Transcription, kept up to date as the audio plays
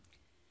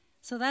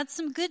So that's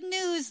some good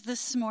news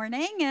this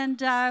morning,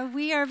 and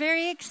we are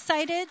very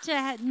excited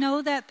to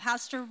know that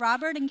Pastor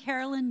Robert and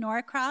Carolyn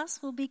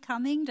Norcross will be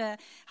coming to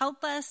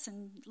help us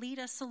and lead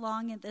us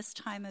along at this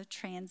time of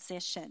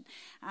transition.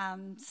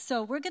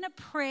 So we're going to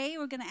pray.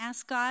 We're going to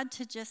ask God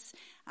to just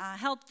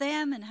help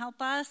them and help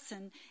us,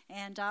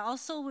 and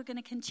also we're going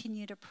to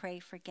continue to pray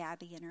for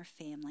Gabby and her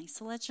family.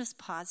 So let's just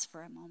pause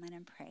for a moment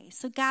and pray.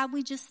 So God,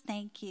 we just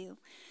thank you.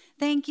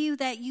 Thank you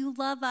that you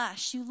love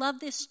us. You love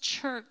this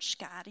church,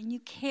 God, and you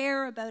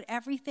care about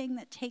everything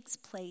that takes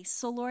place.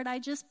 So, Lord, I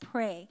just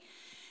pray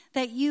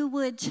that you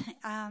would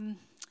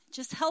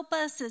just help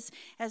us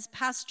as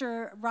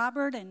Pastor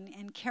Robert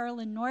and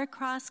Carolyn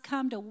Norcross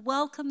come to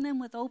welcome them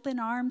with open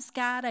arms,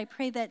 God. I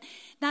pray that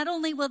not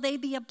only will they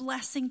be a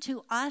blessing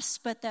to us,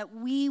 but that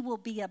we will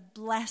be a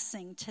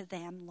blessing to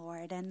them,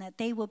 Lord, and that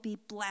they will be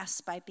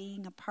blessed by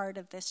being a part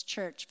of this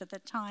church for the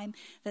time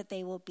that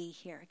they will be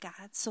here,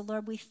 God. So,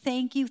 Lord, we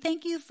thank you.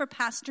 Thank you for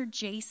Pastor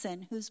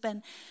Jason, who's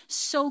been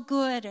so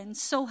good and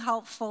so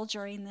helpful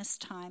during this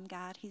time,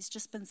 God. He's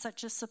just been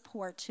such a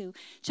support to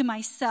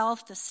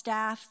myself, the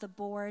staff, the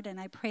board, and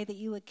I pray that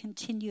you would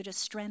continue to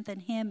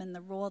strengthen him in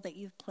the role that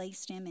you've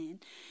placed him in.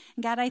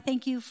 And God, I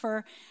thank you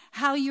for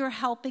how you're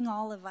helping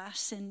all of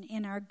us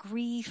in our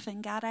grief.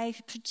 And God, I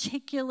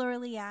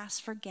particularly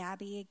ask for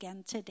Gabby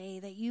again today,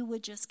 that you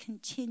would just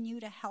continue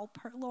to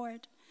help her,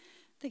 Lord,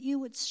 that you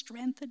would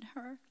strengthen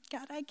her.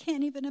 God, I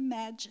can't even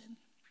imagine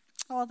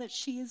all that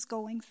she is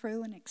going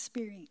through and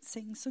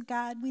experiencing. So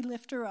God, we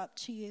lift her up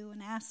to you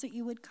and ask that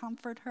you would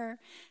comfort her,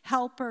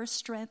 help her,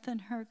 strengthen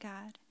her,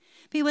 God.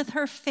 Be with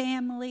her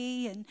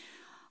family and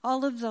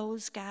all of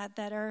those, God,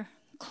 that are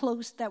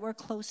close, that were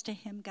close to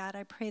him, God.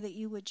 I pray that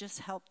you would just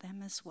help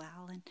them as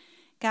well. And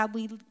God,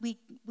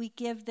 we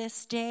give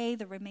this day,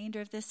 the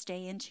remainder of this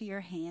day, into your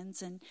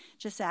hands and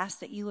just ask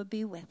that you would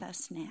be with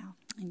us now.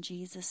 In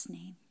Jesus'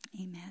 name,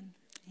 amen.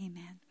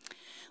 Amen.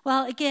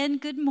 Well, again,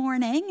 good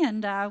morning,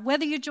 and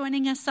whether you're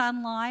joining us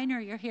online or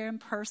you're here in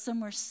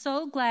person, we're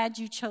so glad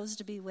you chose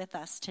to be with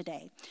us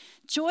today.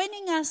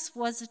 Joining us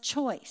was a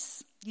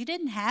choice. You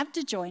didn't have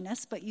to join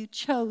us, but you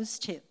chose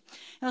to.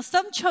 Now,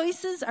 some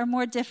choices are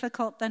more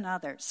difficult than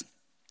others.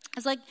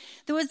 It's like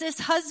there was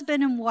this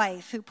husband and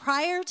wife who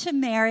prior to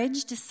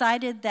marriage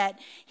decided that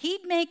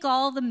he'd make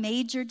all the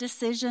major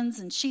decisions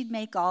and she'd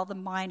make all the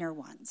minor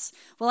ones.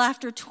 Well,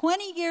 after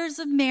 20 years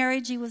of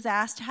marriage, he was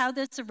asked how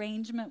this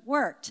arrangement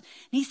worked.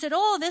 And he said,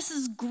 "Oh, this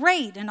is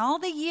great. In all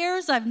the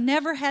years, I've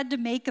never had to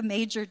make a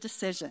major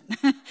decision."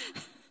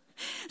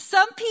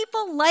 Some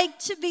people like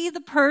to be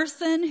the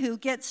person who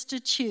gets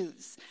to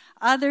choose.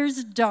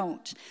 Others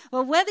don't.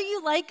 Well, whether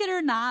you like it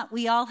or not,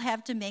 we all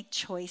have to make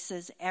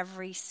choices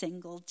every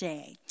single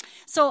day.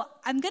 So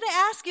I'm going to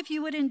ask if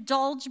you would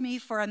indulge me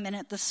for a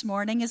minute this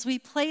morning as we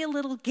play a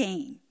little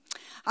game.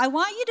 I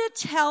want you to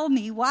tell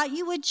me what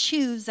you would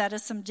choose out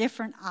of some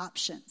different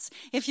options.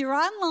 If you're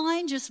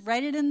online, just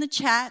write it in the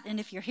chat. And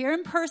if you're here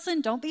in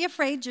person, don't be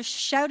afraid. Just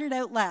shout it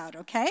out loud,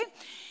 okay?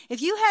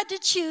 If you had to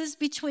choose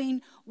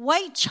between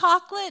white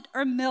chocolate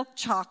or milk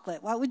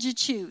chocolate, what would you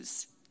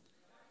choose?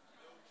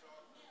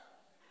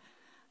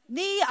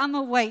 Me, I'm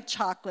a white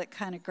chocolate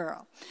kind of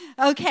girl.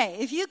 Okay,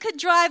 if you could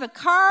drive a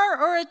car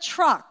or a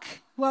truck,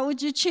 what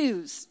would you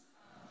choose?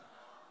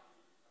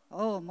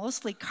 Oh,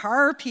 mostly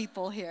car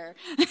people here.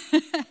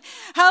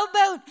 How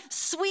about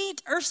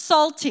sweet or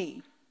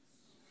salty?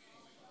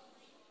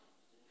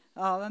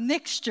 Oh, a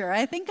mixture.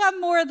 I think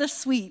I'm more the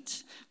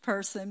sweet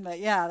person, but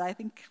yeah, I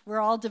think we're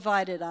all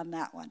divided on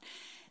that one.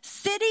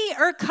 City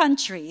or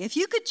country? If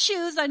you could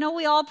choose, I know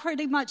we all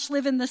pretty much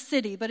live in the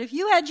city, but if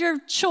you had your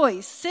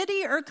choice,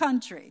 city or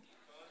country?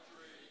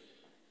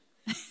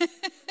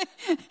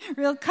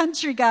 Real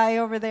country guy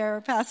over there,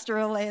 Pastor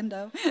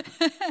Orlando.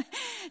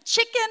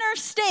 Chicken or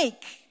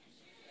steak?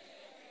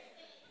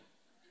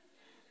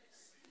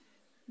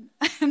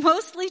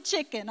 Mostly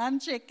chicken. I'm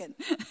chicken.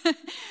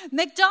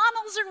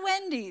 McDonald's or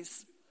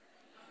Wendy's?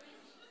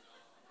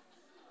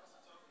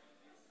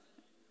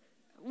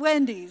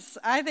 Wendy's.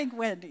 I think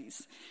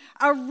Wendy's.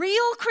 A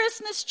real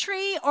Christmas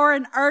tree or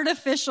an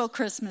artificial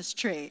Christmas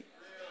tree?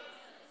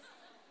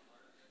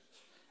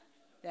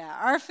 Yeah,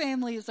 our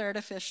family is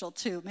artificial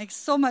too. Makes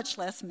so much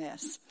less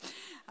mess.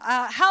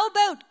 How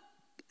about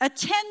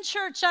attend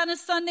church on a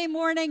Sunday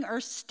morning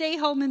or stay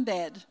home in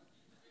bed?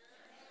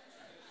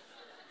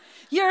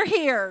 You're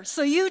here,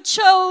 so you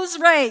chose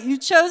right. You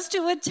chose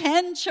to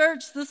attend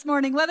church this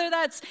morning, whether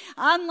that's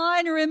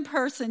online or in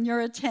person, you're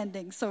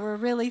attending. So we're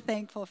really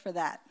thankful for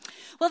that.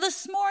 Well,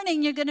 this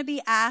morning you're going to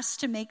be asked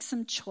to make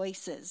some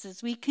choices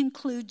as we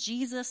conclude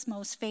Jesus'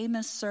 most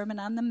famous Sermon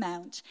on the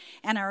Mount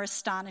and our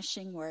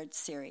Astonishing Words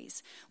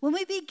series. When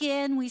we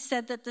begin, we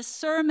said that the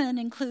sermon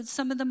includes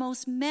some of the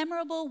most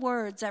memorable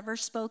words ever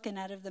spoken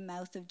out of the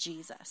mouth of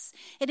Jesus.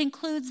 It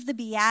includes the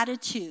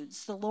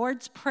Beatitudes, the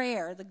Lord's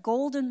Prayer, the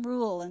Golden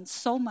Rule, and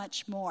so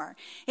much more.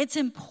 It's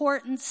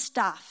important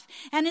stuff,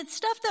 and it's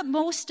stuff that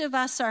most of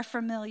us are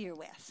familiar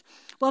with.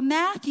 Well,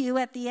 Matthew,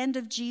 at the end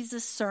of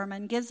Jesus'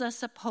 sermon, gives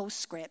us a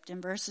postscript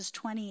in verses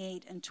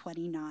 28 and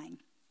 29.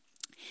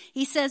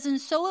 He says, and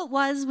so it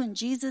was when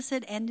Jesus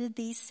had ended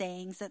these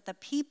sayings that the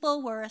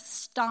people were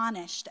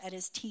astonished at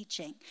his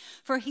teaching,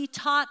 for he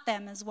taught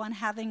them as one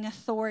having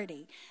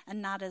authority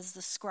and not as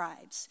the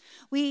scribes.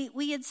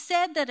 We had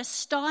said that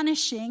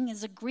astonishing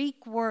is a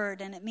Greek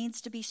word, and it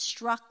means to be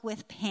struck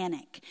with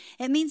panic.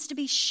 It means to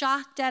be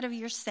shocked out of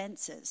your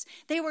senses.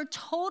 They were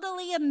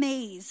totally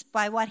amazed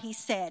by what he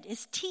said.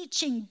 His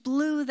teaching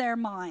blew their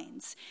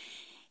minds.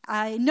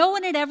 No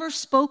one had ever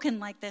spoken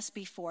like this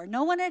before.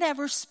 No one had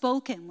ever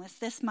spoken with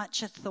this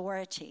much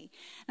authority.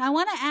 And I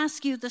want to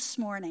ask you this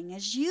morning,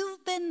 as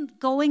you've been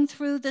going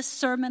through this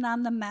Sermon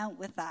on the Mount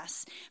with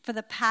us for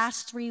the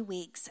past 3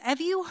 weeks,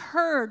 have you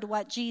heard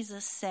what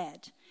Jesus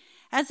said?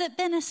 Has it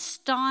been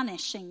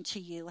astonishing to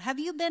you? Have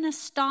you been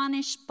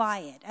astonished by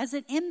it? Has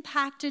it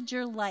impacted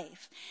your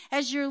life?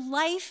 Has your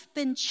life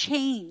been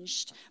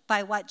changed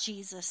by what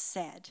Jesus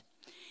said?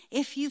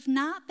 If you've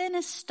not been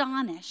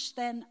astonished,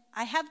 then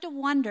I have to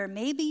wonder,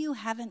 maybe you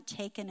haven't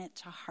taken it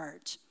to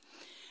heart.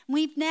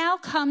 We've now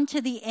come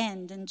to the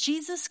end, and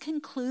Jesus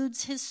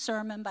concludes his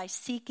sermon by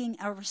seeking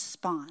a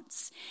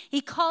response.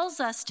 He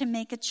calls us to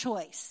make a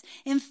choice.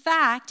 In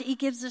fact, he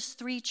gives us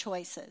 3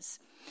 choices.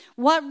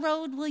 What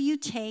road will you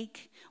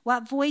take?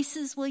 What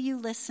voices will you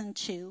listen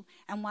to?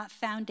 And what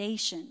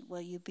foundation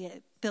will you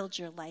build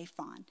your life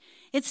on?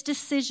 It's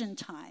decision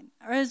time.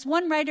 Or as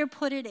one writer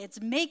put it,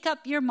 it's make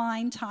up your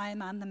mind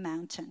time on the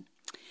mountain.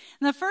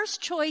 And the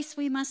first choice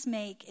we must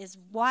make is,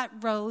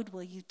 what road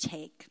will you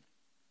take?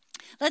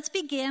 Let's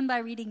begin by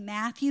reading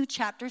Matthew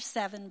chapter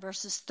 7,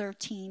 verses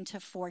 13 to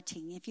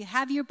 14. If you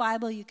have your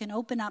Bible, you can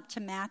open up to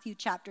Matthew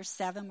chapter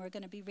 7. We're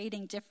going to be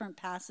reading different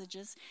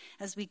passages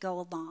as we go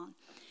along.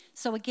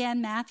 So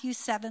again, Matthew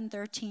 7,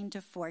 13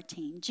 to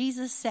 14.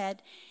 Jesus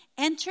said,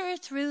 enter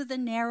through the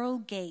narrow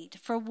gate,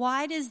 for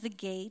wide is the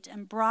gate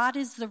and broad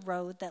is the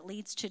road that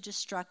leads to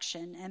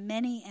destruction, and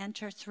many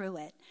enter through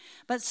it.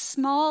 But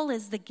small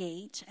is the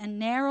gate and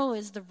narrow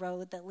is the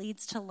road that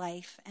leads to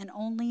life, and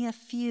only a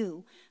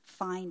few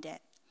find it.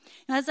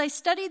 Now, as I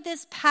studied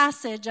this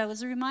passage, I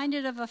was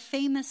reminded of a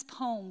famous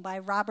poem by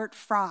Robert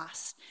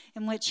Frost,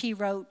 in which he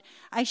wrote,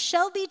 I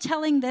shall be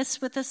telling this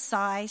with a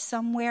sigh,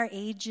 somewhere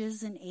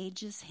ages and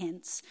ages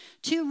hence.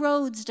 2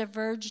 roads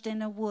diverged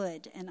in a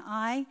wood, and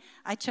I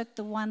took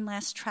the one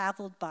less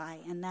traveled by,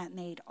 and that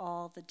made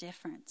all the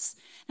difference.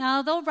 Now,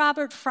 although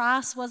Robert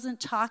Frost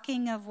wasn't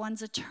talking of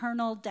one's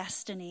eternal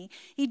destiny,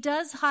 he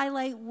does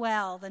highlight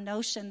well the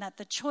notion that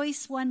the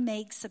choice one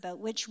makes about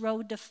which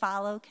road to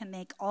follow can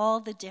make all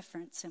the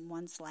difference in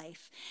one's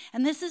life.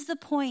 And this is the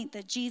point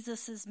that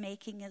Jesus is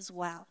making as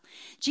well.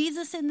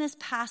 Jesus in this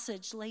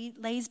passage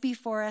lays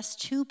before us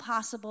 2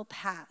 possible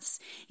paths.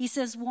 He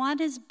says one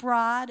is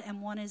broad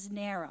and one is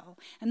narrow.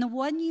 And the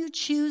one you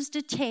choose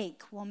to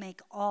take will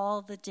make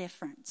all the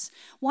difference.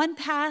 One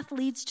path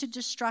leads to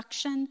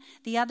destruction.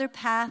 The other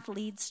path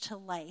leads to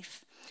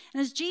life.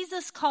 And as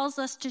Jesus calls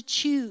us to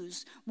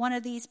choose one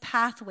of these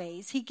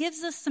pathways, he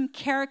gives us some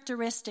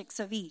characteristics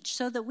of each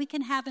so that we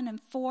can have an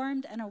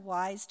informed and a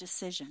wise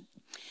decision.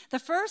 The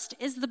first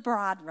is the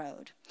broad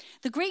road.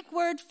 The Greek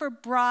word for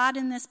broad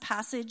in this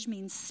passage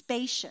means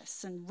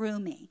spacious and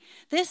roomy.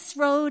 This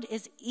road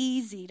is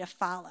easy to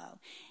follow.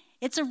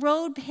 It's a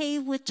road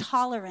paved with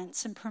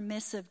tolerance and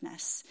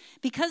permissiveness.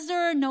 Because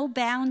there are no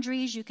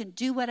boundaries, you can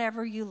do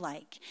whatever you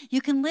like.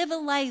 You can live a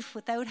life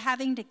without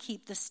having to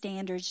keep the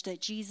standards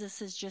that Jesus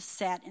has just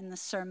set in the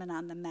Sermon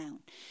on the Mount.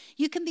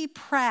 You can be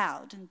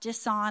proud and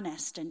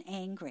dishonest and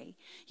angry.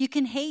 You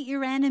can hate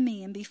your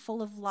enemy and be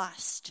full of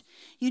lust.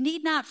 You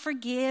need not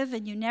forgive,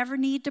 and you never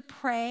need to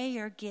pray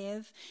or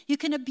give. You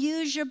can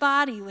abuse your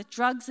body with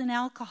drugs and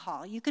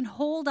alcohol. You can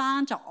hold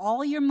on to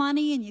all your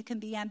money, and you can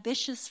be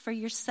ambitious for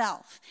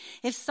yourself.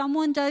 If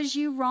someone does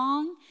you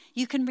wrong,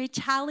 you can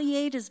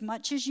retaliate as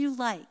much as you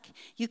like.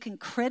 You can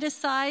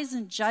criticize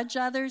and judge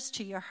others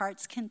to your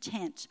heart's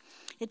content.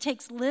 It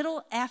takes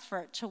little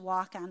effort to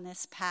walk on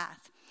this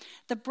path.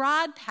 The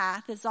broad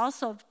path is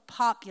also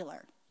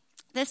popular.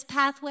 This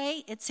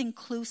pathway, it's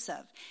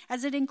inclusive,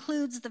 as it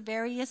includes the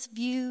various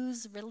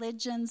views,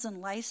 religions,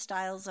 and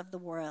lifestyles of the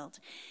world.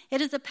 It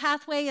is a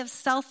pathway of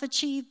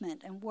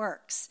self-achievement and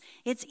works.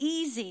 It's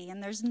easy,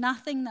 and there's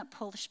nothing that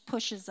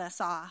pushes us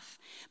off.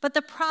 But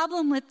the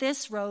problem with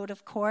this road,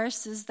 of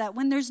course, is that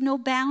when there's no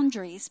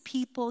boundaries,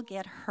 people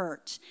get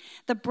hurt.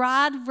 The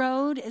broad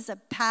road is a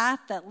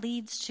path that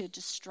leads to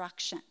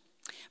destruction.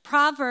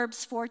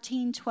 Proverbs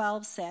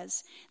 14:12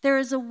 says, there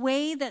is a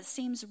way that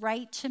seems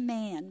right to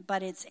man,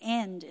 but its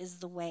end is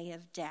the way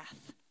of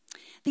death.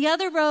 The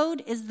other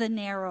road is the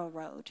narrow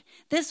road.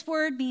 This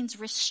word means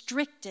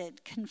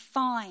restricted,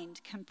 confined,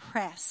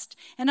 compressed.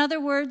 In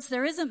other words,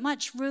 there isn't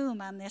much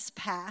room on this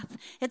path.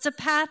 It's a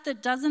path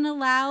that doesn't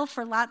allow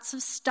for lots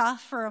of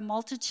stuff or a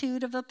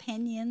multitude of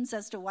opinions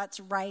as to what's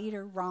right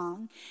or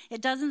wrong.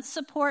 It doesn't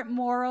support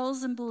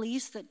morals and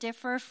beliefs that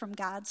differ from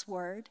God's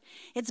word.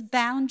 Its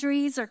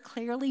boundaries are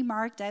clearly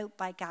marked out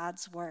by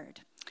God's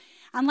word.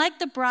 Unlike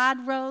the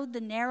broad road, the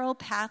narrow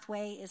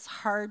pathway is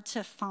hard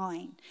to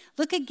find.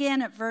 Look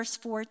again at verse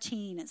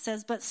 14. It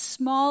says, "But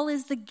small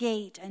is the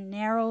gate and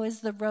narrow is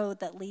the road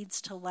that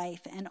leads to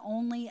life, and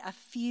only a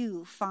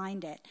few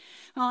find it."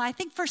 Well, I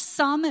think for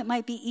some it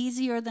might be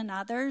easier than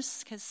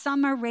others, because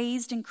some are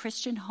raised in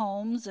Christian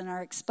homes and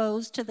are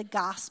exposed to the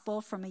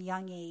gospel from a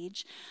young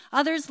age.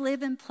 Others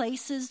live in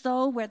places,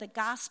 though, where the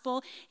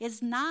gospel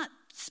is not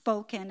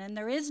spoken and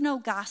there is no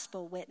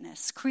gospel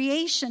witness.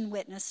 Creation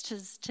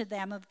witnesses to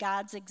them of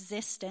God's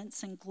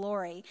existence and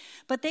glory,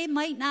 but they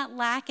might not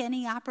lack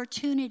any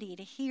opportunity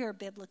to hear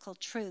biblical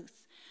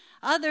truth.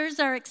 Others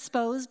are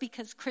exposed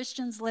because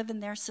Christians live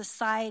in their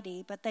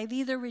society, but they've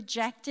either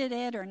rejected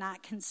it or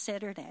not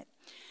considered it.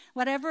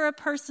 Whatever a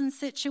person's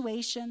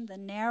situation, the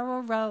narrow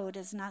road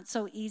is not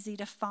so easy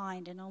to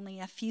find, and only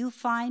a few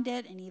find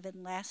it and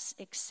even less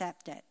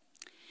accept it.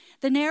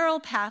 The narrow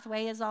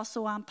pathway is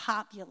also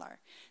unpopular.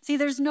 See,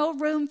 there's no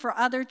room for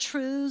other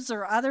truths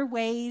or other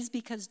ways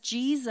because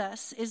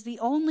Jesus is the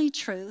only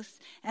truth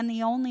and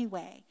the only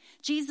way.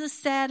 Jesus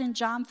said in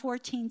John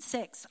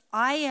 14:6,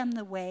 "I am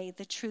the way,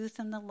 the truth,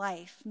 and the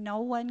life. No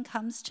one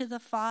comes to the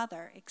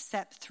Father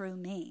except through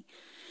me."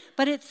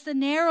 But it's the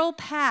narrow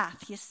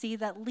path, you see,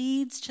 that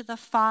leads to the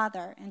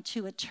Father and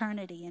to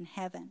eternity in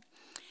heaven.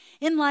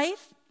 In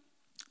life,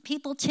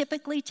 people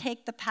typically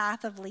take the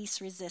path of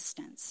least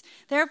resistance.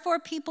 Therefore,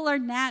 people are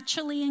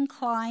naturally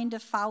inclined to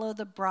follow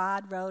the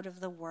broad road of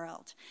the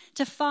world.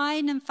 To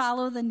find and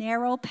follow the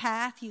narrow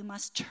path, you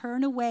must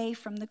turn away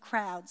from the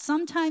crowd,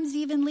 sometimes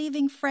even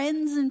leaving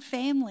friends and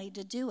family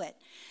to do it.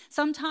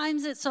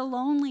 Sometimes it's a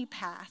lonely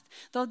path,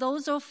 though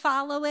those who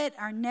follow it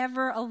are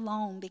never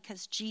alone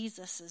because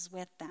Jesus is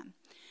with them.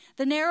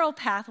 The narrow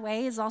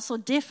pathway is also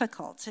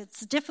difficult.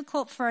 It's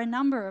difficult for a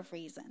number of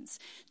reasons.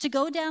 To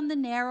go down the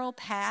narrow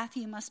path,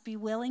 you must be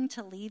willing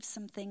to leave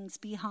some things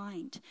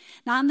behind.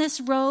 Now, on this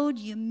road,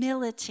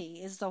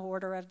 humility is the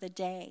order of the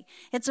day.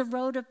 It's a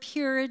road of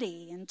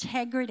purity,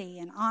 integrity,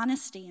 and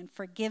honesty and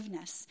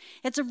forgiveness.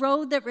 It's a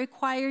road that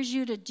requires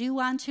you to do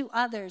unto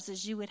others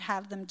as you would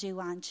have them do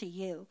unto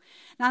you.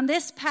 Now, on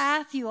this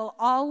path, you will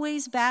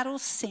always battle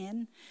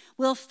sin.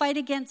 We'll fight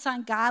against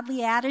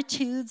ungodly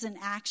attitudes and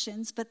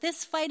actions, but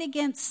this fight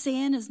against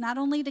sin is not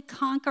only to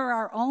conquer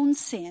our own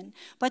sin,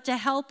 but to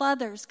help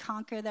others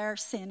conquer their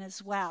sin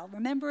as well.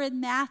 Remember in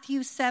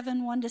Matthew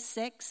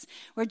 7:1-6,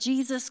 where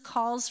Jesus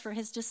calls for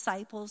his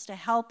disciples to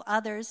help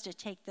others to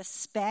take the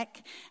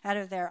speck out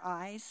of their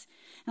eyes?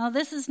 Now,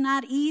 this is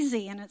not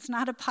easy, and it's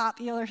not a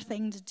popular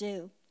thing to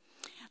do.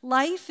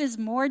 Life is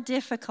more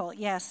difficult,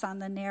 yes, on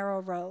the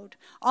narrow road.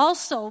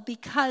 Also,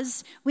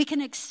 because we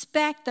can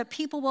expect that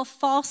people will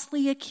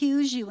falsely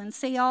accuse you and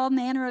say all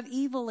manner of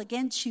evil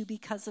against you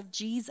because of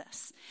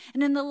Jesus.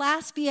 And in the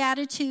last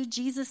beatitude,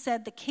 Jesus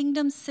said the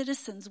kingdom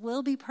citizens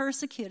will be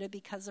persecuted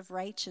because of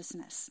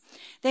righteousness.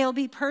 They will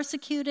be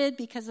persecuted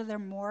because of their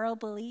moral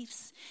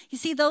beliefs. You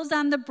see, those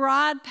on the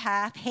broad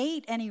path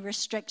hate any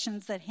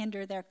restrictions that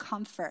hinder their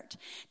comfort.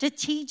 To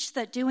teach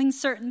that doing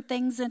certain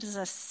things is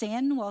a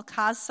sin will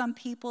cause some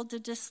people to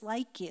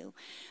dislike you,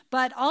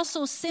 but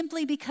also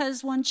simply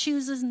because one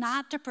chooses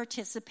not to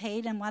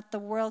participate in what the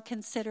world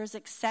considers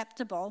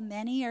acceptable,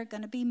 many are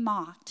going to be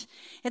mocked.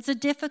 It's a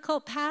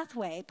difficult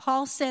pathway.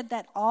 Paul said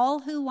that all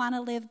who want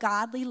to live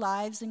godly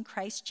lives in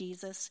Christ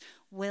Jesus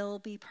will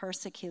be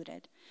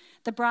persecuted.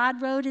 The broad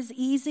road is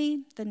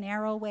easy, the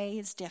narrow way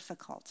is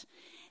difficult.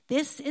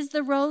 This is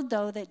the road,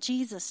 though, that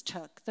Jesus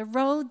took, the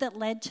road that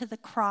led to the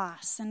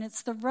cross, and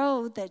it's the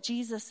road that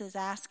Jesus is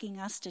asking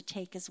us to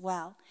take as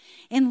well.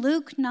 In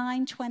Luke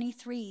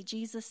 9:23,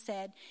 Jesus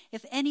said,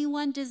 "If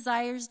anyone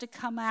desires to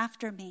come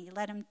after me,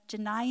 let him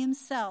deny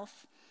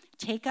himself,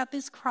 take up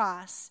his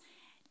cross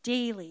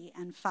daily,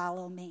 and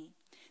follow me."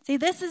 See,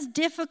 this is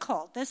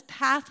difficult, this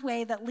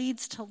pathway that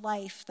leads to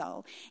life,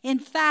 though. In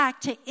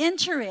fact, to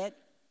enter it,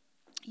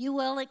 you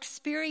will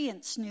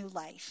experience new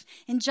life.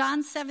 In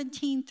John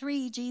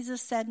 17:3,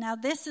 Jesus said, "Now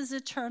this is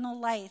eternal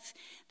life,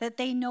 that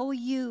they know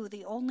you,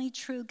 the only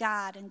true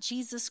God, and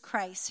Jesus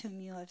Christ,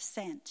 whom you have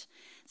sent."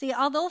 See,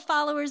 although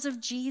followers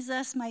of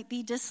Jesus might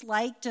be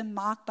disliked and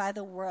mocked by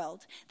the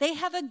world, they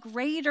have a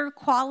greater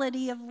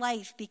quality of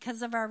life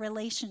because of our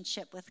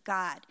relationship with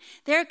God.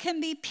 There can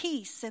be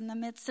peace in the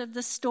midst of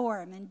the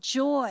storm and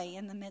joy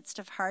in the midst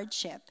of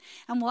hardship.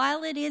 And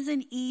while it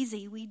isn't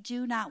easy, we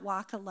do not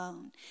walk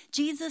alone.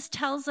 Jesus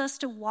tells us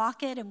to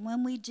walk it, and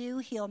when we do,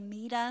 he'll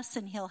meet us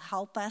and he'll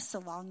help us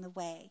along the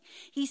way.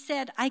 He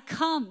said, "I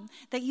come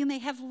that you may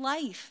have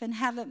life and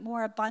have it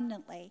more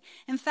abundantly."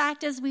 In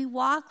fact, as we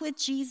walk with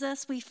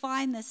Jesus, we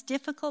find this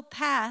difficult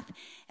path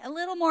a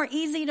little more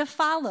easy to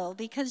follow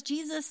because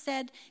Jesus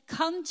said,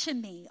 "Come to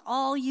me,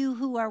 all you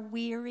who are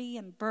weary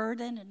and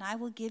burdened, and I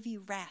will give you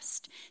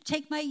rest.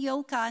 Take my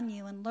yoke on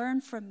you and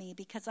learn from me,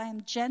 because I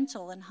am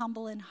gentle and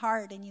humble in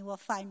heart, and you will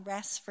find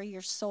rest for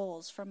your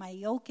souls. For my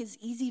yoke is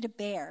easy to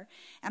bear,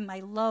 and my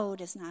load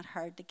is not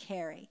hard to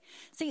carry."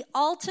 See,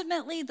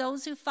 ultimately,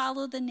 those who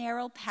follow the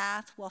narrow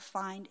path will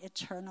find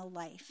eternal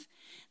life.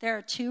 There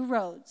are two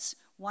roads,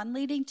 one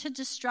leading to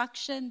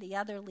destruction, the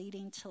other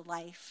leading to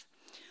life.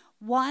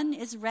 One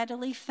is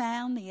readily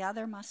found, the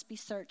other must be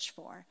searched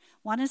for.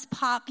 One is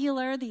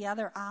popular, the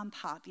other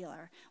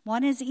unpopular.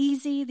 One is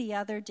easy, the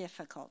other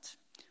difficult.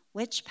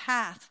 Which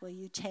path will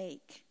you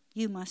take?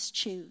 You must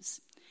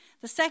choose.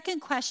 The second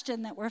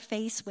question that we're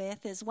faced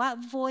with is,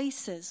 what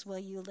voices will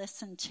you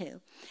listen to?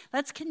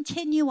 Let's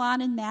continue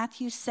on in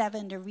Matthew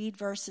 7 to read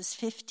verses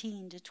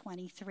 15 to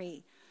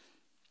 23.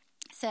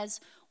 It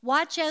says,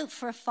 watch out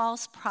for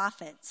false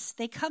prophets.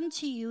 They come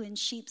to you in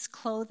sheep's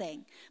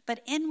clothing,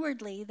 but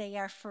inwardly they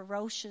are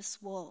ferocious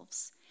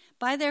wolves.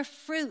 By their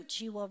fruit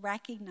you will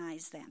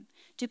recognize them.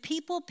 Do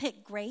people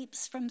pick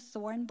grapes from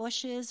thorn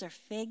bushes or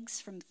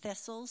figs from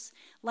thistles?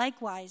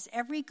 Likewise,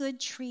 every good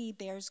tree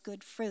bears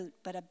good fruit,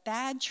 but a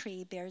bad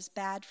tree bears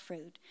bad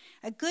fruit.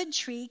 A good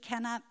tree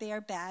cannot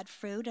bear bad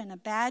fruit, and a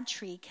bad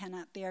tree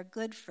cannot bear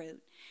good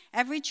fruit.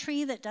 Every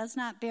tree that does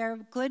not bear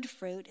good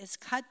fruit is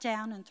cut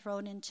down and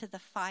thrown into the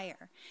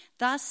fire.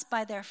 Thus,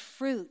 by their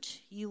fruit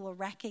you will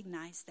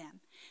recognize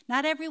them.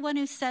 Not everyone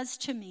who says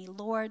to me,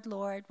 Lord,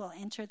 Lord, will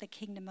enter the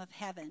kingdom of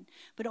heaven,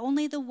 but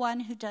only the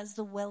one who does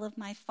the will of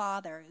my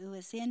Father who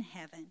is in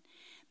heaven.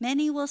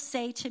 Many will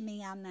say to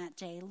me on that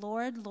day,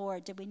 Lord,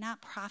 Lord, did we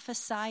not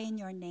prophesy in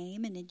your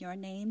name, and in your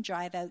name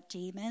drive out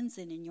demons,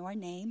 and in your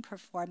name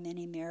perform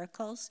many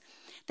miracles?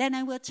 Then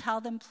I will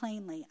tell them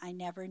plainly, I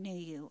never knew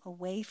you.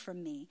 Away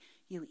from me,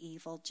 you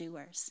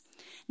evildoers.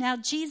 Now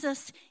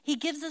Jesus, he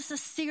gives us a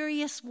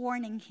serious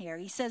warning here.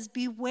 He says,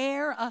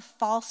 beware of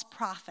false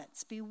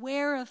prophets.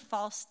 Beware of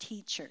false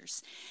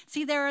teachers.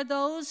 See, there are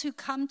those who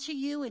come to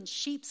you in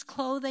sheep's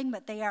clothing,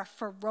 but they are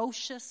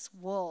ferocious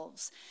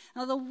wolves.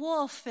 Now, the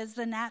wolf is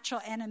the natural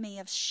enemy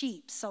of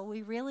sheep, so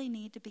we really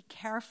need to be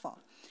careful.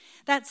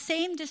 That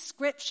same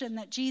description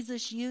that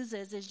Jesus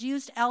uses is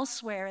used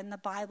elsewhere in the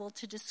Bible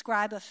to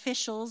describe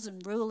officials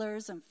and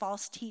rulers and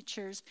false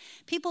teachers,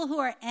 people who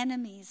are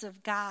enemies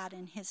of God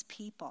and his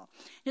people.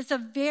 It's a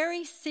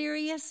very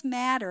serious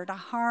matter to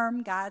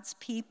harm God's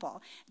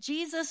people.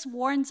 Jesus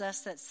warns us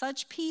that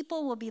such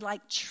people will be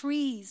like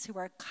trees who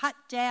are cut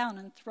down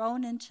and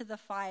thrown into the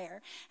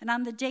fire. And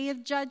on the day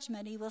of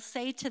judgment, he will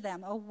say to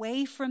them,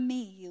 away from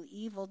me, you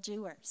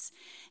evildoers.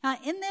 Now,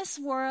 in this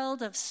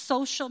world of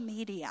social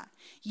media,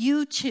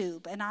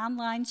 YouTube and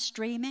online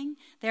streaming,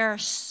 there are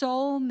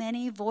so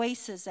many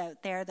voices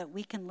out there that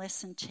we can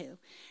listen to.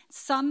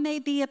 Some may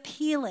be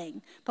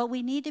appealing, but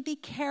we need to be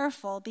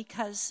careful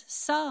because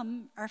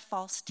some are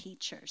false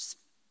teachers.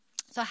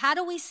 So how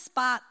do we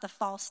spot the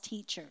false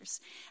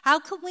teachers? How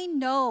can we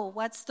know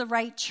what's the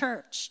right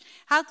church?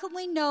 How can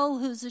we know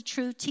who's a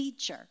true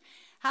teacher?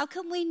 How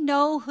can we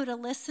know who to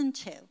listen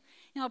to?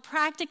 You know,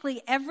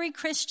 practically every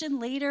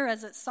Christian leader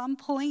has at some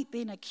point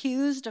been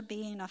accused of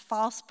being a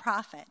false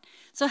prophet.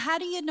 So how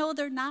do you know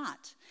they're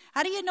not?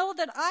 How do you know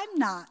that I'm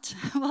not?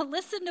 Well,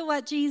 listen to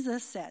what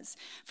Jesus says.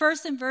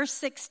 First in verse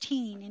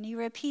 16, and he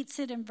repeats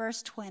it in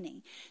verse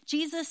 20.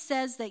 Jesus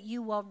says that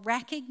you will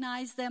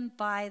recognize them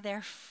by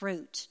their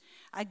fruit.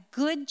 A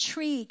good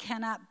tree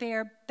cannot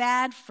bear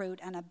bad fruit,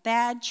 and a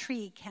bad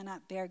tree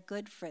cannot bear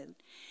good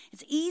fruit.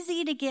 It's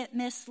easy to get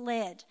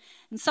misled,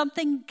 and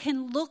something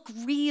can look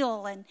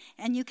real,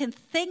 and you can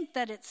think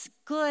that it's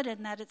good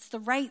and that it's the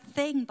right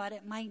thing, but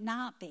it might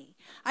not be.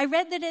 I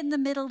read that in the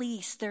Middle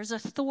East, there's a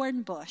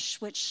thorn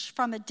bush, which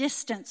from a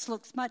distance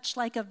looks much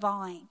like a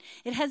vine.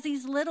 It has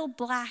these little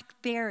black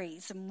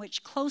berries,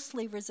 which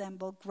closely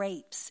resemble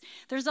grapes.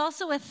 There's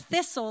also a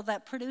thistle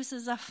that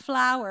produces a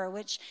flower,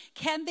 which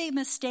can be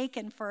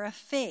mistaken for a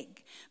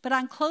fig. But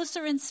on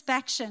closer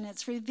inspection,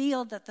 it's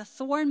revealed that the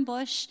thorn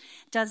bush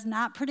does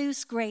not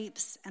produce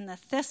grapes, and the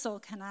thistle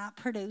cannot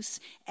produce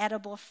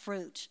edible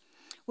fruit.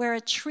 Where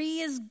a tree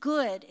is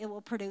good, it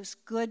will produce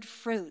good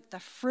fruit. The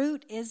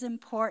fruit is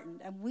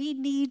important, and we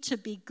need to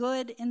be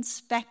good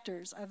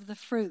inspectors of the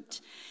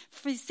fruit.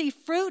 See,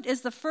 fruit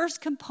is the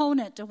first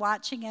component to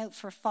watching out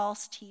for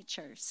false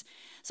teachers.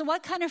 So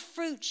what kind of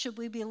fruit should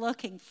we be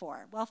looking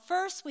for? Well,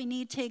 first we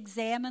need to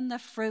examine the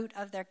fruit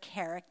of their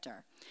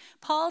character.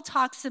 Paul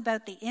talks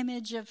about the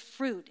image of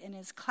fruit in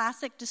his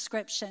classic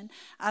description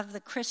of the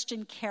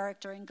Christian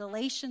character in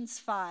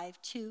Galatians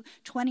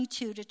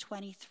 5:22 to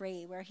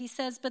 23, where he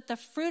says, but the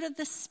fruit of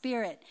the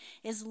Spirit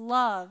is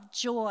love,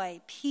 joy,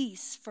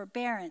 peace,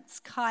 forbearance,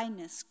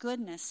 kindness,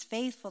 goodness,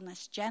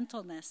 faithfulness,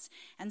 gentleness,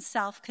 and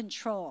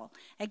self-control.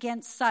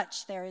 Against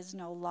such there is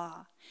no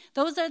law.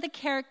 Those are the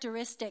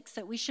characteristics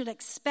that we should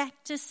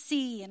expect to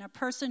see in a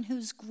person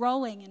who's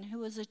growing and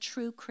who is a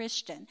true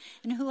Christian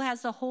and who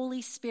has the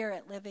Holy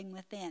Spirit living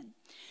within.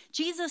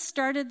 Jesus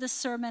started the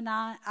Sermon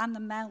on the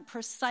Mount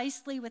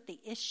precisely with the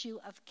issue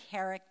of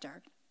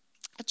character.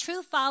 A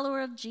true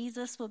follower of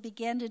Jesus will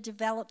begin to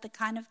develop the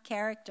kind of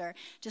character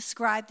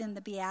described in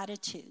the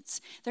Beatitudes.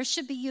 There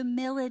should be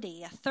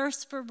humility, a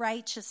thirst for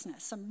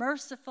righteousness, a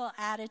merciful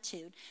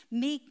attitude,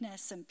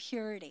 meekness, and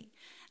purity.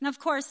 And of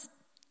course,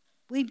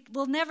 We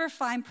will never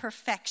find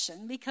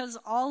perfection because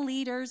all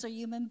leaders are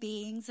human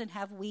beings and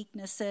have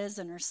weaknesses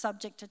and are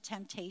subject to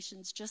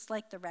temptations just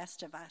like the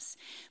rest of us.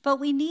 But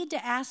we need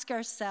to ask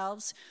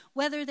ourselves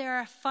whether there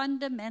are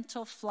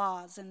fundamental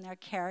flaws in their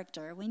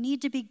character. We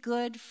need to be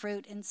good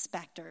fruit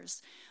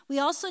inspectors. We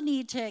also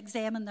need to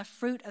examine the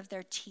fruit of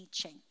their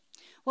teaching.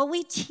 What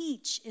we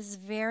teach is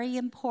very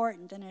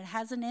important, and it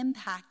has an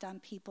impact on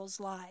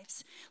people's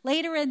lives.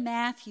 Later in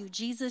Matthew,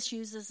 Jesus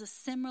uses a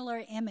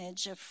similar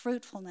image of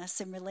fruitfulness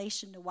in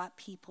relation to what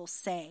people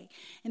say.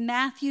 In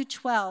Matthew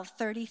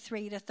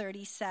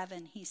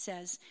 12:33-37, he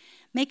says,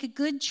 Make a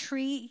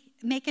tree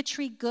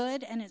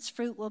good, and its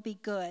fruit will be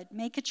good.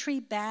 Make a tree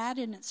bad,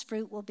 and its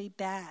fruit will be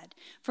bad.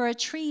 For a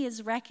tree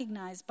is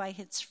recognized by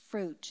its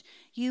fruit.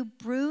 You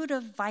brood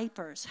of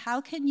vipers,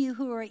 how can you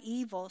who are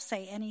evil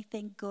say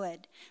anything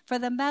good? For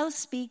the mouth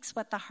speaks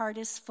what the heart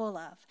is full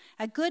of.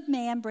 A good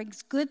man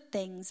brings good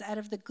things out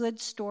of the good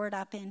stored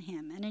up in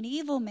him, and an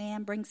evil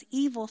man brings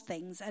evil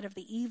things out of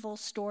the evil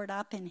stored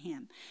up in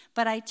him.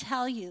 But I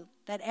tell you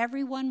that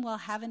everyone will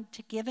have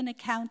to give an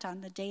account on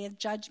the day of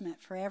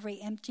judgment for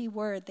every empty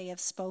word they have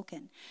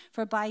spoken.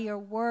 For by your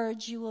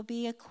words you will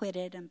be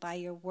acquitted, and by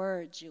your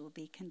words you will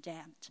be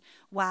condemned.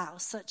 Wow,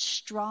 such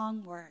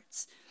strong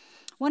words.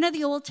 One of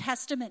the Old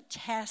Testament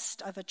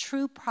tests of a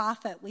true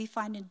prophet we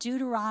find in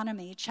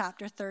Deuteronomy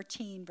chapter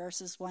 13,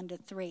 verses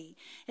 1-3.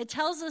 It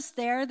tells us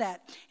there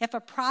that if a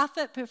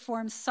prophet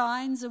performs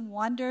signs and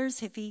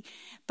wonders,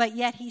 but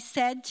yet he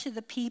said to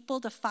the people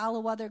to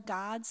follow other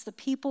gods, the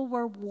people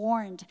were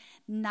warned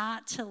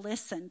not to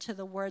listen to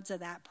the words of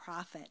that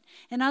prophet.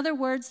 In other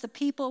words, the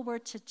people were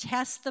to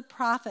test the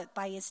prophet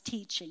by his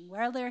teaching,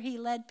 whether he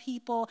led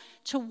people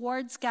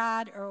towards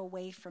God or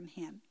away from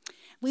him.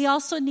 We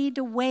also need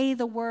to weigh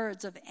the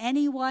words of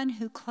anyone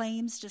who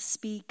claims to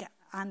speak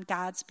on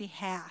God's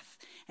behalf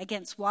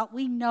against what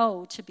we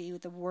know to be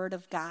the Word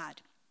of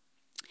God.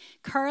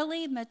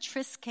 Carly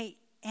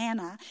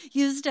Matriskiana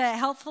used a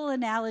helpful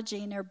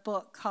analogy in her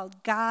book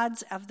called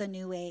Gods of the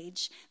New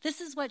Age.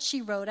 This is what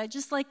she wrote. I'd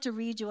just like to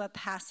read you a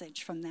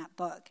passage from that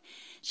book.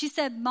 She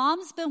said,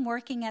 Mom's been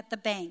working at the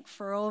bank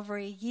for over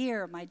a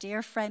year, my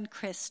dear friend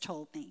Chris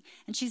told me,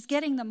 and she's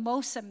getting the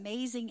most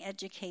amazing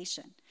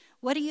education.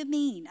 What do you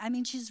mean? I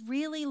mean, she's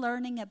really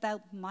learning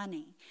about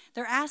money.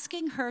 They're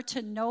asking her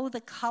to know the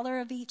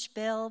color of each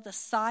bill, the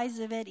size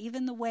of it,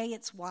 even the way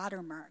it's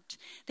watermarked.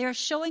 They're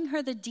showing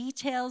her the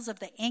details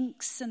of the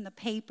inks and the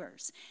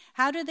papers.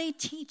 How do they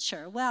teach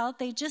her? Well,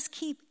 they just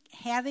keep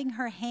having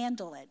her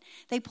handle it.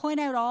 They point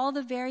out all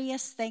the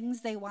various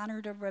things they want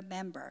her to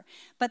remember.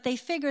 But they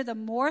figure the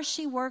more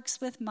she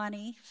works with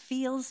money,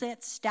 feels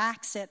it,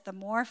 stacks it, the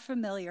more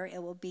familiar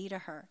it will be to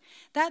her.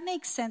 That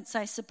makes sense,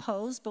 I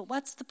suppose, but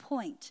what's the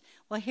point?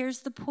 Well,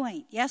 here's the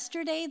point.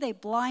 Yesterday, they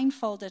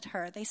blindfolded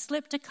her. They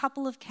slipped a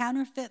couple of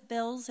counterfeit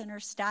bills in her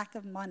stack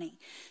of money.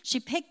 She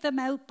picked them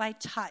out by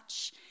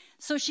touch.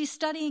 So she's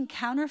studying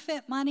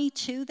counterfeit money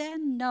too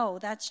then? No,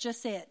 that's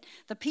just it.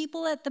 The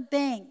people at the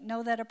bank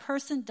know that a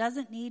person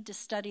doesn't need to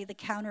study the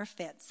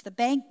counterfeits. The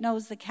bank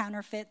knows the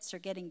counterfeits are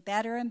getting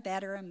better and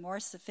better and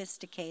more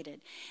sophisticated.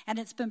 And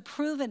it's been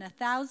proven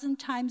 1,000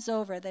 times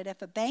over that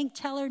if a bank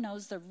teller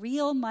knows the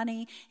real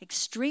money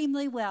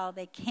extremely well,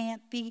 they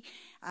can't be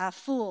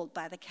fooled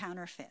by the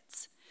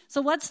counterfeits. So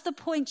what's the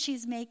point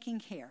she's making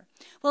here?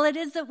 Well, it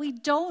is that we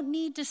don't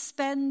need to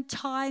spend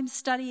time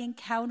studying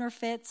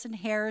counterfeits and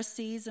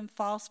heresies and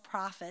false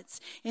prophets.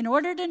 In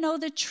order to know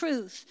the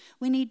truth,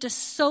 we need to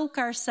soak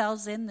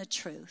ourselves in the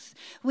truth.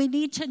 We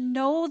need to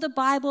know the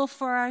Bible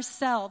for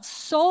ourselves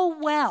so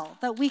well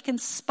that we can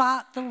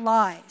spot the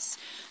lies.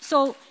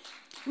 So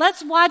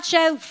let's watch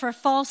out for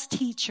false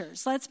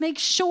teachers. Let's make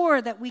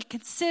sure that we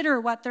consider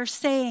what they're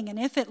saying and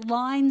if it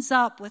lines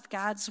up with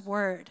God's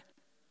word.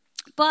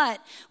 But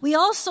we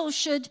also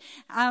should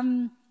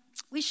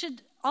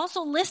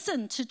also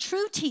listen to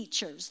true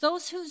teachers,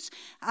 those whose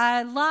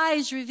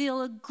lives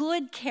reveal a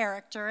good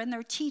character and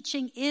their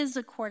teaching is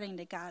according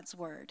to God's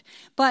word.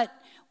 But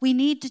we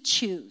need to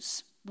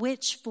choose.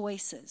 Which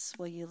voices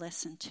will you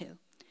listen to?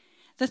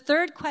 The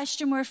third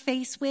question we're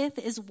faced with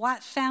is,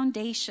 what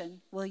foundation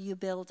will you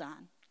build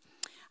on?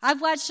 I've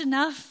watched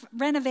enough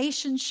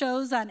renovation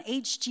shows on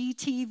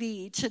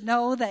HGTV to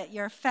know that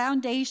your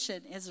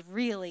foundation is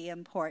really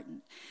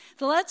important.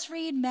 So let's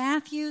read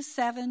Matthew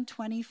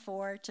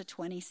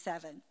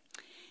 7:24-27.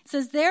 It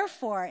says,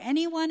 Therefore,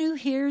 anyone who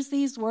hears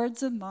these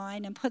words of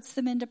mine and puts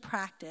them into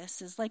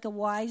practice is like a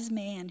wise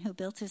man who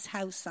built his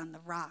house on the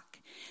rock.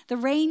 The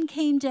rain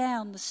came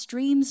down, the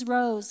streams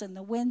rose, and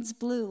the winds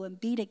blew and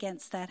beat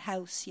against that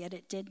house, yet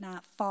it did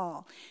not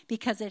fall,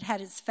 because it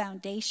had its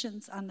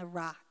foundations on the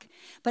rock.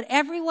 But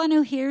everyone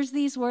who hears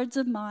these words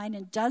of mine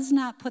and does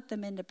not put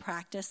them into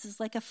practice is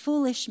like a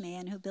foolish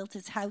man who built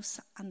his house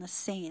on the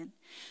sand.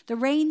 The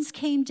rains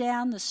came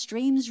down, the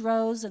streams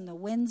rose, and the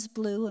winds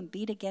blew and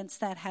beat against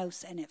that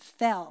house, and it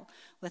fell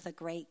with a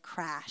great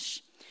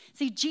crash.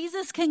 See,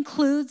 Jesus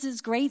concludes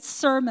his great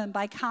sermon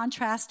by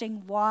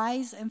contrasting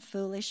wise and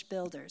foolish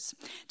builders.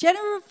 Do any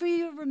of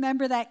you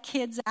remember that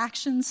kid's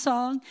action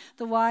song,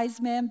 "The wise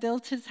man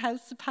built his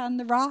house upon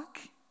the rock"?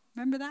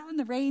 Remember that one?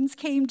 The rains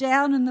came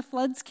down and the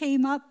floods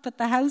came up, but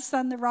the house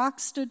on the rock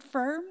stood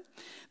firm.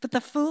 But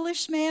the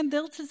foolish man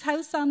built his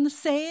house on the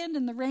sand,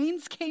 and the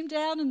rains came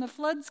down and the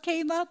floods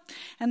came up,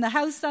 and the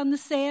house on the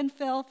sand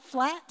fell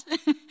flat.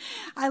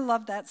 I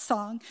love that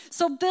song.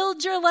 So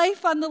build your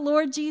life on the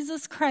Lord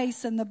Jesus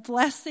Christ, and the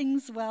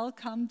blessings will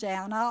come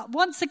down.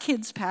 Once a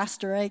kid's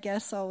pastor, I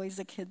guess, always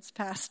a kid's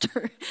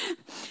pastor.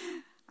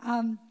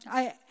 In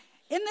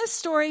this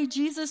story,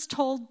 Jesus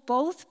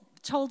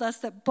told us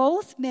that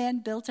both men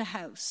built a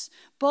house.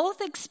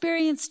 Both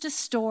experienced a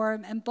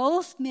storm, and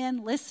both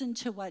men listened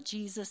to what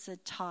Jesus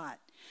had taught.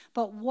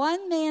 But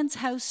one man's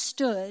house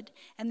stood,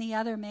 and the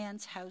other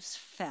man's house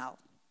fell.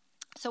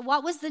 So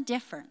what was the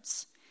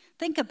difference?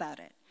 Think about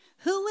it.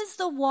 Who is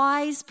the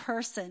wise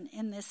person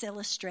in this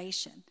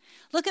illustration?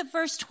 Look at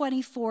verse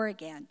 24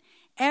 again.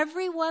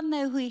 Everyone,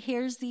 though, who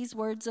hears these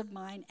words of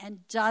mine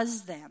and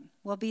does them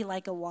will be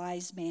like a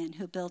wise man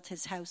who built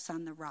his house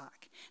on the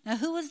rock. Now,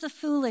 who is the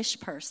foolish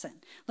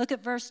person? Look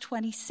at verse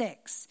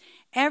 26.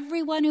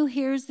 Everyone who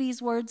hears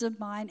these words of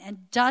mine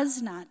and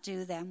does not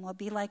do them will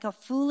be like a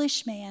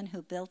foolish man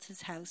who built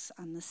his house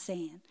on the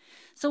sand.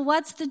 So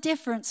what's the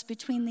difference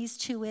between these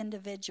two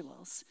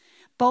individuals?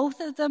 Both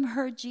of them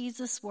heard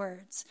Jesus'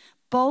 words.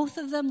 Both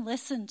of them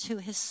listened to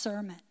his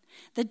sermon.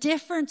 The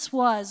difference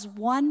was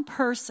one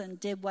person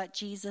did what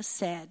Jesus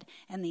said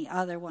and the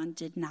other one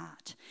did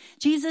not.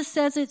 Jesus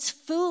says it's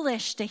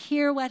foolish to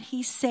hear what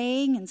he's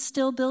saying and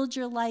still build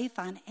your life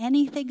on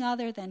anything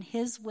other than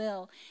his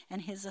will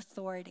and his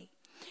authority.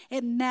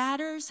 It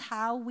matters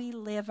how we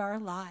live our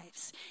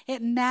lives.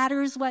 It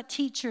matters what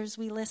teachers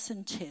we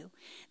listen to.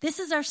 This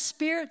is our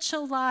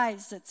spiritual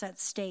lives that's at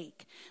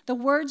stake. The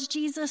words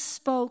Jesus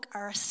spoke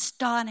are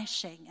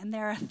astonishing and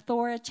they're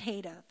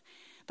authoritative.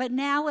 But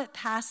now it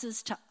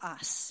passes to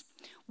us.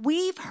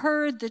 We've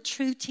heard the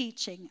true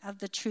teaching of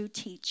the true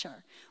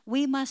teacher.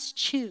 We must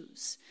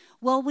choose.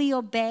 Will we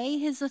obey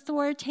his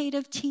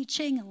authoritative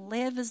teaching and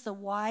live as the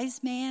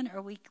wise man,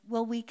 or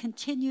will we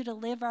continue to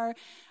live our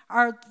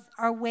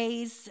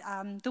ways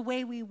the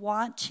way we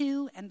want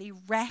to and be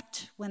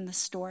wrecked when the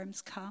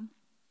storms come?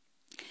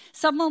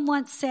 Someone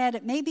once said,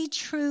 it may be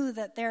true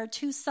that there are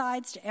two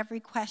sides to every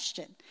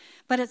question,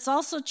 but it's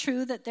also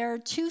true that there are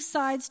two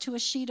sides to a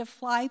sheet of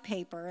fly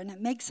paper, and it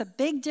makes a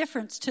big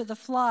difference to the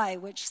fly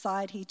which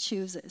side he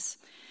chooses.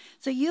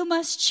 So you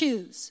must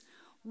choose.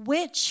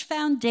 Which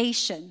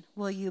foundation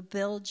will you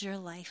build your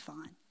life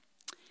on?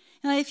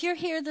 Now, if you're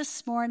here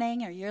this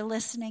morning or you're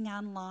listening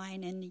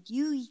online and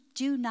you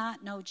do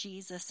not know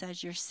Jesus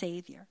as your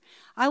Savior,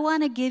 I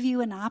want to give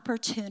you an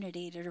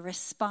opportunity to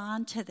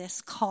respond to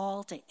this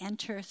call to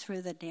enter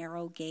through the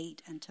narrow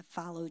gate and to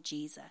follow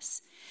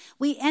Jesus.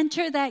 We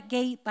enter that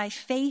gate by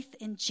faith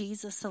in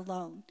Jesus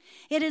alone.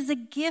 It is a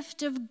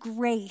gift of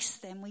grace,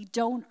 and we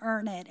don't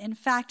earn it. In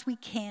fact, we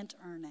can't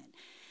earn it.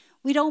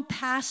 We don't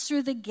pass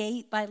through the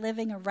gate by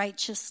living a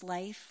righteous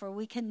life, for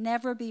we can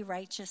never be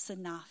righteous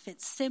enough.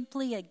 It's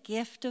simply a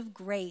gift of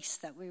grace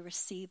that we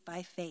receive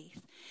by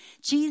faith.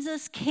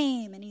 Jesus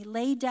came and he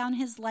laid down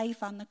his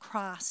life on the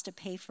cross to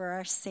pay for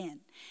our sin.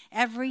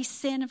 Every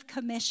sin of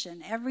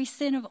commission, every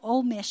sin of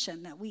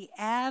omission that we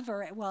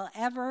ever will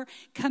ever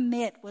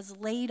commit was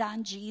laid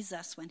on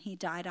Jesus when he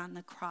died on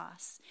the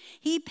cross.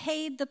 He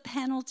paid the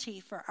penalty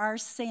for our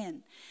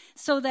sin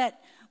so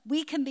that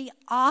we can be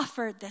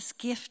offered this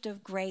gift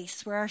of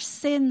grace where our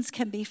sins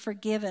can be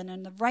forgiven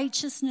and the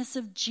righteousness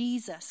of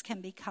Jesus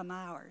can become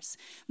ours.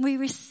 We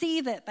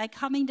receive it by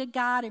coming to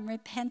God in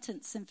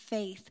repentance and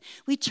faith.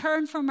 We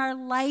turn from our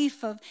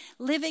life of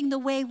living the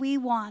way we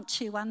want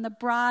to on the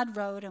broad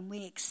road, and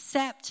we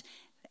accept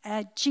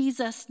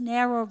Jesus'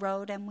 narrow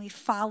road, and we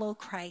follow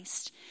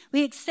Christ.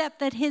 We accept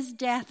that his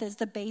death is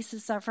the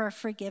basis of our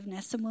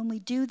forgiveness. And when we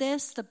do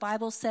this, the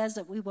Bible says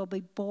that we will be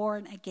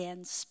born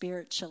again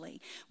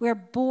spiritually. We're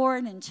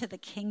born into the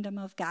kingdom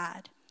of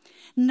God.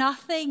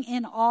 Nothing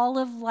in all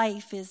of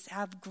life is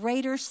of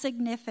greater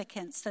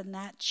significance than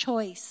that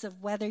choice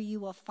of whether you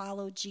will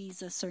follow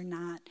Jesus or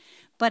not.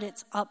 But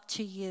it's up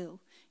to you.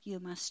 You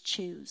must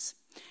choose.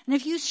 And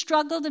if you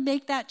struggle to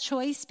make that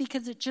choice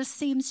because it just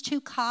seems too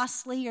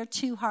costly or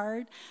too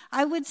hard,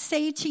 I would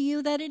say to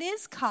you that it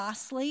is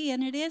costly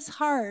and it is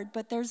hard,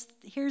 but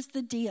here's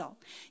the deal.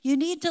 You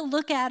need to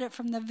look at it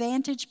from the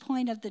vantage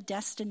point of the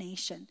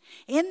destination.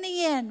 In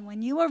the end,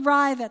 when you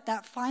arrive at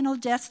that final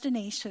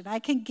destination, I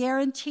can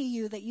guarantee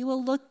you that you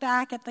will look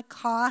back at the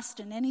cost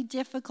and any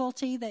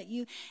difficulty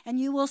and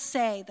you will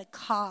say the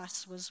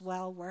cost was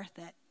well worth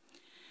it.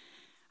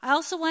 I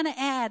also want to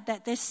add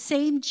that this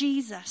same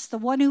Jesus, the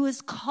one who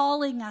is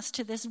calling us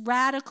to this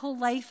radical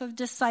life of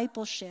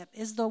discipleship,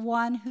 is the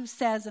one who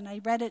says, and I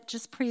read it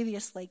just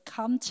previously,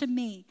 "Come to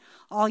me,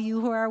 all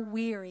you who are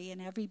weary and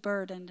heavy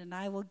burdened, and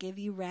I will give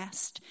you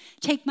rest.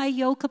 Take my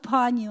yoke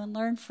upon you and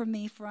learn from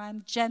me, for I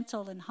am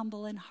gentle and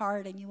humble in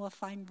heart, and you will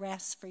find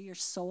rest for your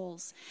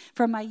souls.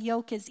 For my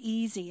yoke is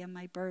easy and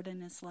my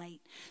burden is light."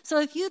 So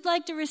if you'd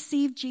like to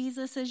receive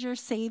Jesus as your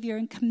Savior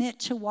and commit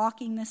to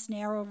walking this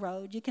narrow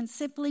road, you can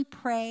simply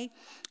pray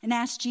and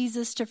ask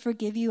Jesus to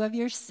forgive you of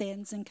your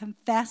sins and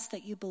confess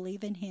that you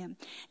believe in him.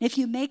 If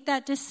you make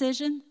that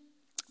decision,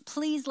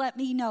 please let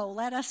me know.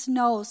 Let us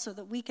know so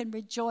that we can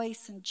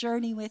rejoice and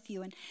journey with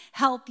you and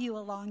help you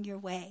along your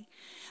way.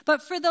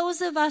 But for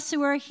those of us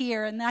who are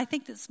here, and I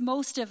think that's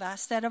most of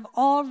us that have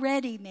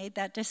already made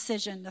that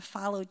decision to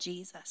follow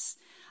Jesus,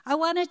 I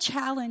want to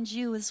challenge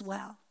you as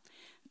well.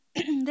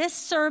 This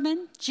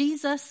sermon,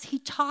 Jesus, he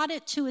taught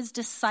it to his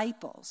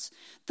disciples,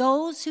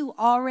 those who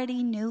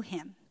already knew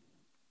him.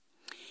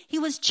 He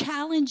was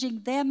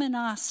challenging them and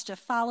us to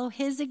follow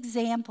his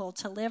example,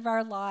 to live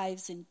our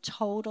lives in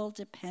total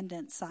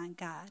dependence on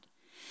God.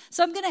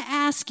 So I'm going to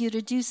ask you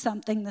to do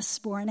something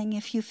this morning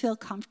if you feel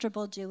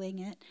comfortable doing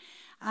it.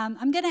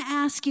 I'm going to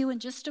ask you in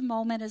just a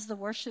moment as the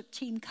worship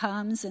team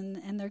comes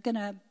and they're going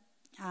to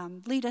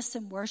lead us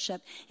in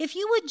worship, if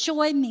you would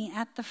join me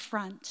at the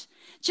front,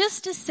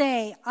 just to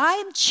say,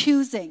 I'm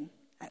choosing.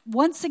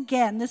 Once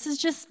again, this is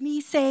just me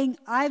saying,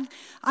 I'm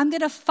going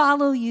to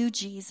follow you,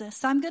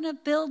 Jesus. I'm going to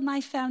build my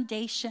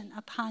foundation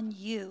upon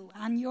you,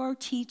 on your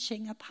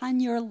teaching, upon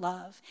your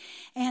love.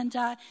 And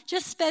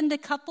just spend a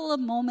couple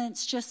of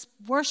moments just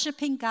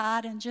worshiping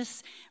God and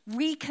just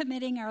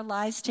recommitting our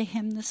lives to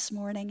him this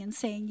morning and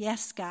saying,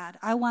 yes, God,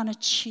 I want to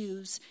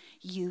choose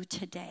you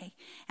today.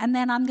 And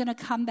then I'm going to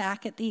come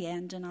back at the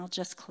end and I'll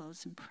just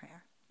close in prayer.